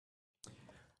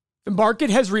The market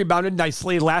has rebounded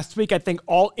nicely. Last week, I think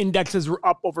all indexes were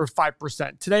up over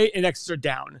 5%. Today, indexes are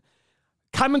down.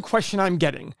 Common question I'm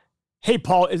getting, hey,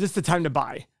 Paul, is this the time to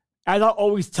buy? As I'll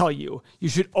always tell you, you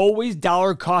should always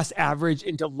dollar cost average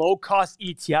into low cost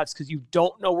ETFs because you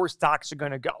don't know where stocks are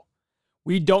going to go.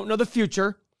 We don't know the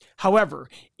future. However,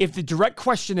 if the direct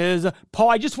question is, Paul,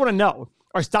 I just want to know,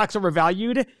 are stocks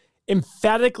overvalued?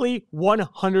 Emphatically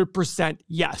 100%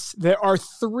 yes. There are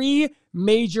three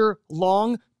major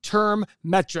long-term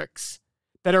metrics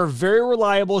that are very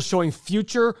reliable, showing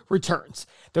future returns.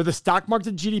 They're the stock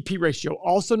market to GDP ratio,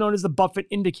 also known as the Buffett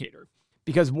indicator,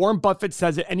 because Warren Buffett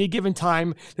says at any given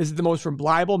time, this is the most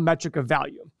reliable metric of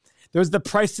value. There's the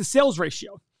price to sales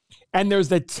ratio, and there's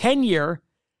the 10-year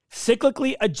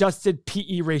cyclically adjusted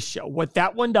PE ratio. What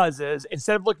that one does is,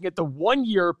 instead of looking at the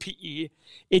 1-year PE,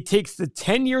 it takes the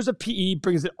 10 years of PE,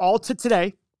 brings it all to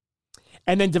today,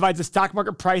 and then divides the stock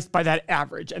market price by that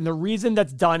average. And the reason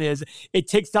that's done is it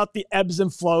takes out the ebbs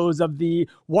and flows of the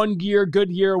 1 year,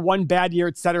 good year, one bad year,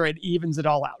 et cetera. It evens it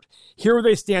all out. Here where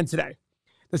they stand today.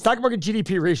 The stock market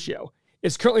GDP ratio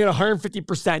is currently at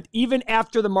 150%, even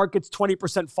after the market's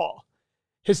 20% fall.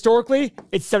 Historically,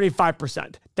 it's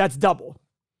 75%. That's double.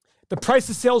 The price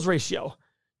to sales ratio,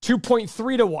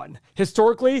 2.3 to 1.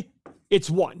 Historically,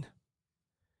 it's 1.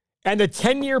 And the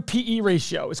 10-year PE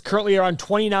ratio is currently around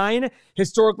 29.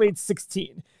 Historically, it's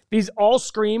 16. These all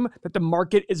scream that the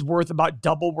market is worth about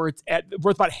double where it's at,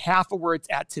 worth about half of where it's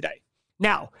at today.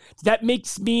 Now, does that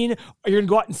mean you're going to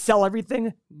go out and sell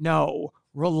everything? No,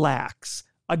 relax.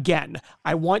 Again,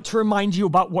 I want to remind you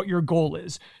about what your goal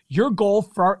is. Your goal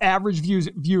for our average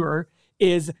viewer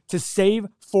is to save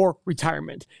for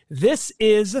retirement. This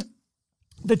is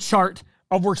the chart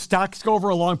of where stocks go over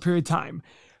a long period of time.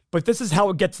 But this is how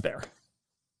it gets there.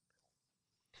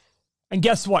 And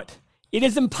guess what? It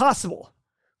is impossible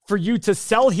for you to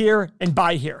sell here and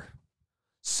buy here.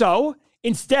 So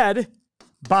instead,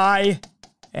 buy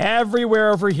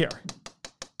everywhere over here.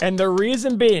 And the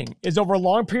reason being is over a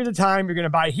long period of time, you're going to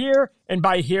buy here and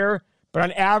buy here. But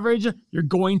on average, you're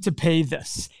going to pay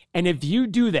this. And if you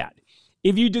do that,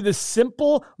 if you do this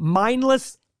simple,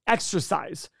 mindless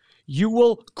exercise, you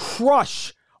will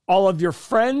crush all of your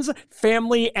friends,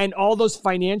 family, and all those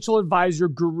financial advisor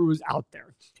gurus out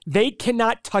there. They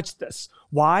cannot touch this.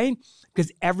 Why?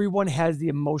 Because everyone has the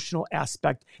emotional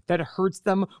aspect that hurts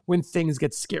them when things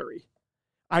get scary.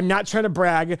 I'm not trying to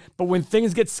brag, but when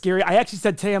things get scary, I actually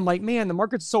said today, I'm like, man, the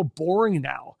market's so boring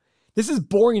now. This is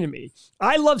boring to me.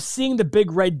 I love seeing the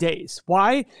big red days.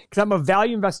 Why? Because I'm a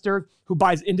value investor who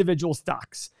buys individual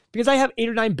stocks. Because I have 8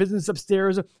 or 9 businesses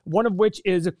upstairs, one of which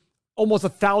is almost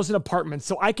 1,000 apartments.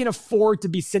 So I can afford to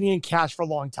be sitting in cash for a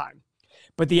long time.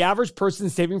 But the average person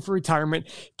saving for retirement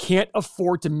can't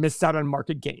afford to miss out on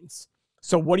market gains.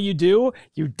 So what do?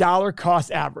 You dollar cost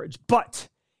average. But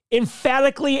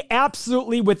emphatically,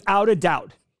 absolutely, without a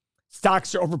doubt,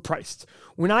 stocks are overpriced.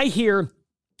 When I hear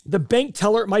the bank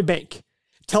teller at my bank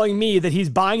telling me that he's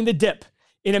buying the dip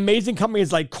in amazing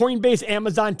companies like Coinbase,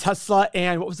 Amazon, Tesla,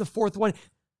 and what was the fourth one?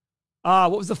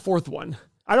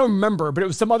 I don't remember, but it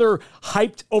was some other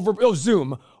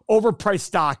Zoom, overpriced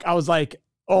stock. I was like,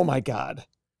 oh my God.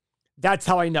 That's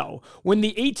how I know. When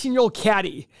the 18-year-old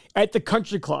caddy at the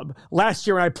country club last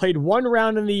year, when I played one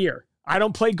round in the year, I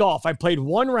don't play golf, I played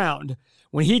one round,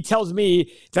 when he tells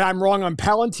me that I'm wrong on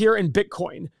Palantir and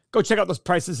Bitcoin, go check out those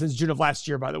prices since June of last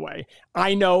year, by the way.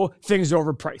 I know things are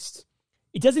overpriced.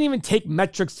 It doesn't even take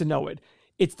metrics to know it.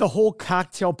 It's the whole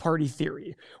cocktail party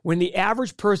theory. When the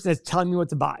average person is telling me what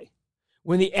to buy,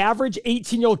 when the average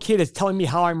 18-year-old kid is telling me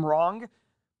how I'm wrong,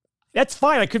 that's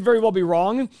fine. I could very well be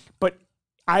wrong, but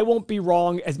I won't be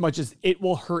wrong as much as it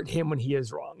will hurt him when he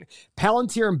is wrong.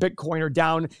 Palantir and Bitcoin are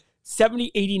down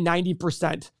 70, 80,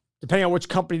 90%, depending on which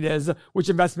company it is, which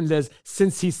investment it is,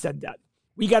 since he said that.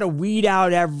 We got to weed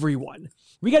out everyone.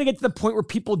 We got to get to the point where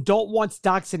people don't want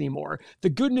stocks anymore. The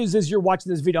good news is you're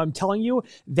watching this video. I'm telling you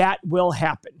that will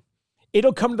happen.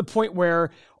 It'll come to the point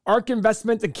where ARK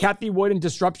Investments and Kathy Wood and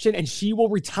Disruption, and she will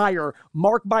retire.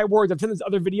 Mark my words. I've seen these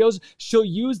other videos. She'll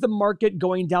use the market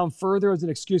going down further as an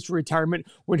excuse for retirement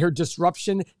when her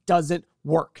disruption doesn't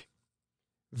work.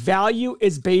 Value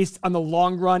is based on the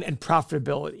long run and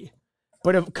profitability.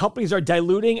 But if companies are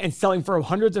diluting and selling for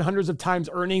hundreds and hundreds of times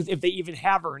earnings, if they even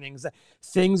have earnings,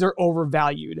 things are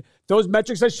overvalued. Those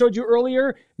metrics I showed you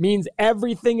earlier means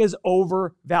everything is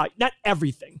overvalued. Not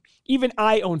everything. Even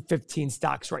I own 15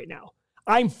 stocks right now.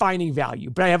 I'm finding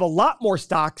value, but I have a lot more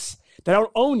stocks that I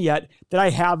don't own yet that I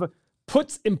have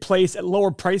puts in place at lower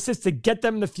prices to get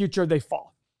them in the future if they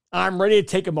fall. I'm ready to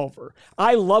take them over.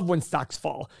 I love when stocks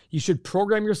fall. You should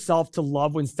program yourself to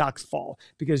love when stocks fall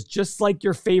because just like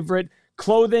your favorite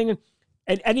clothing,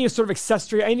 and any sort of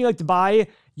accessory, anything you like to buy,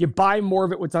 you buy more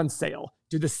of it what's on sale.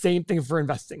 Do the same thing for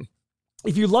investing.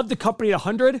 If you love the company at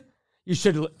 100, you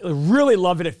should really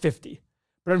love it at 50.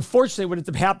 But unfortunately, what ends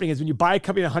up happening is when you buy a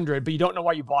company at 100, but you don't know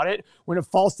why you bought it, when it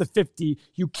falls to 50,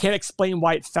 you can't explain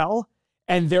why it fell,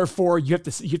 and therefore you have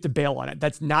to bail on it.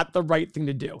 That's not the right thing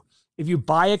to do. If you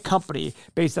buy a company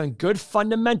based on good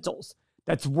fundamentals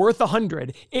that's worth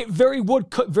 100, it very well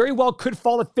could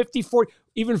fall to 50, 40,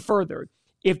 even further.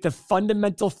 If the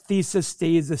fundamental thesis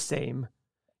stays the same,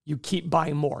 you keep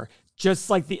buying more.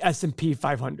 Just like the S&P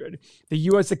 500. The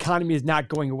US economy is not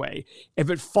going away.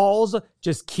 If it falls,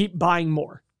 just keep buying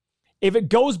more. If it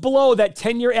goes below that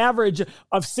 10-year average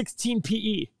of 16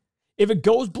 PE, if it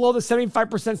goes below the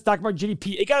 75% stock market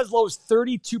GDP, it got as low as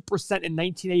 32% in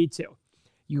 1982.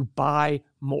 You buy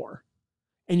more.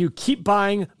 And you keep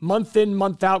buying month in,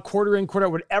 month out, quarter in, quarter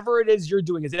out, whatever it is you're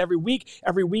doing. Is it every week,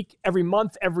 every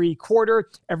month, every quarter,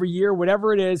 every year,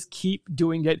 whatever it is, keep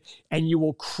doing it and you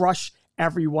will crush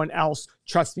everyone else.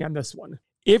 Trust me on this one.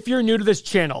 If you're new to this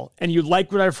channel and you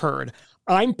like what I've heard,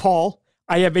 I'm Paul.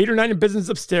 I have 8 or 9 in business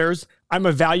upstairs. I'm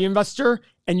a value investor,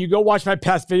 and you go watch my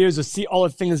past videos to see all the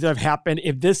things that have happened.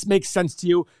 If this makes sense to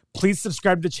you, please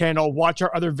subscribe to the channel, watch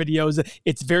our other videos.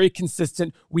 It's very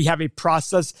consistent. We have a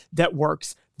process that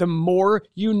works. The more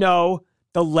you know,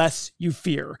 the less you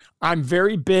fear. I'm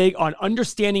very big on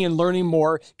understanding and learning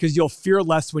more because you'll fear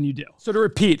less when you do. So to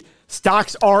repeat,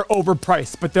 stocks are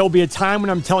overpriced, but there'll be a time when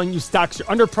I'm telling you stocks are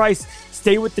underpriced.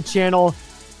 Stay with the channel.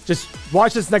 Just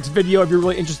watch this next video if you're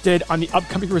really interested on the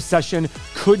upcoming recession.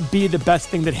 Could be the best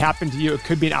thing that happened to you. It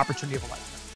could be an opportunity of a life.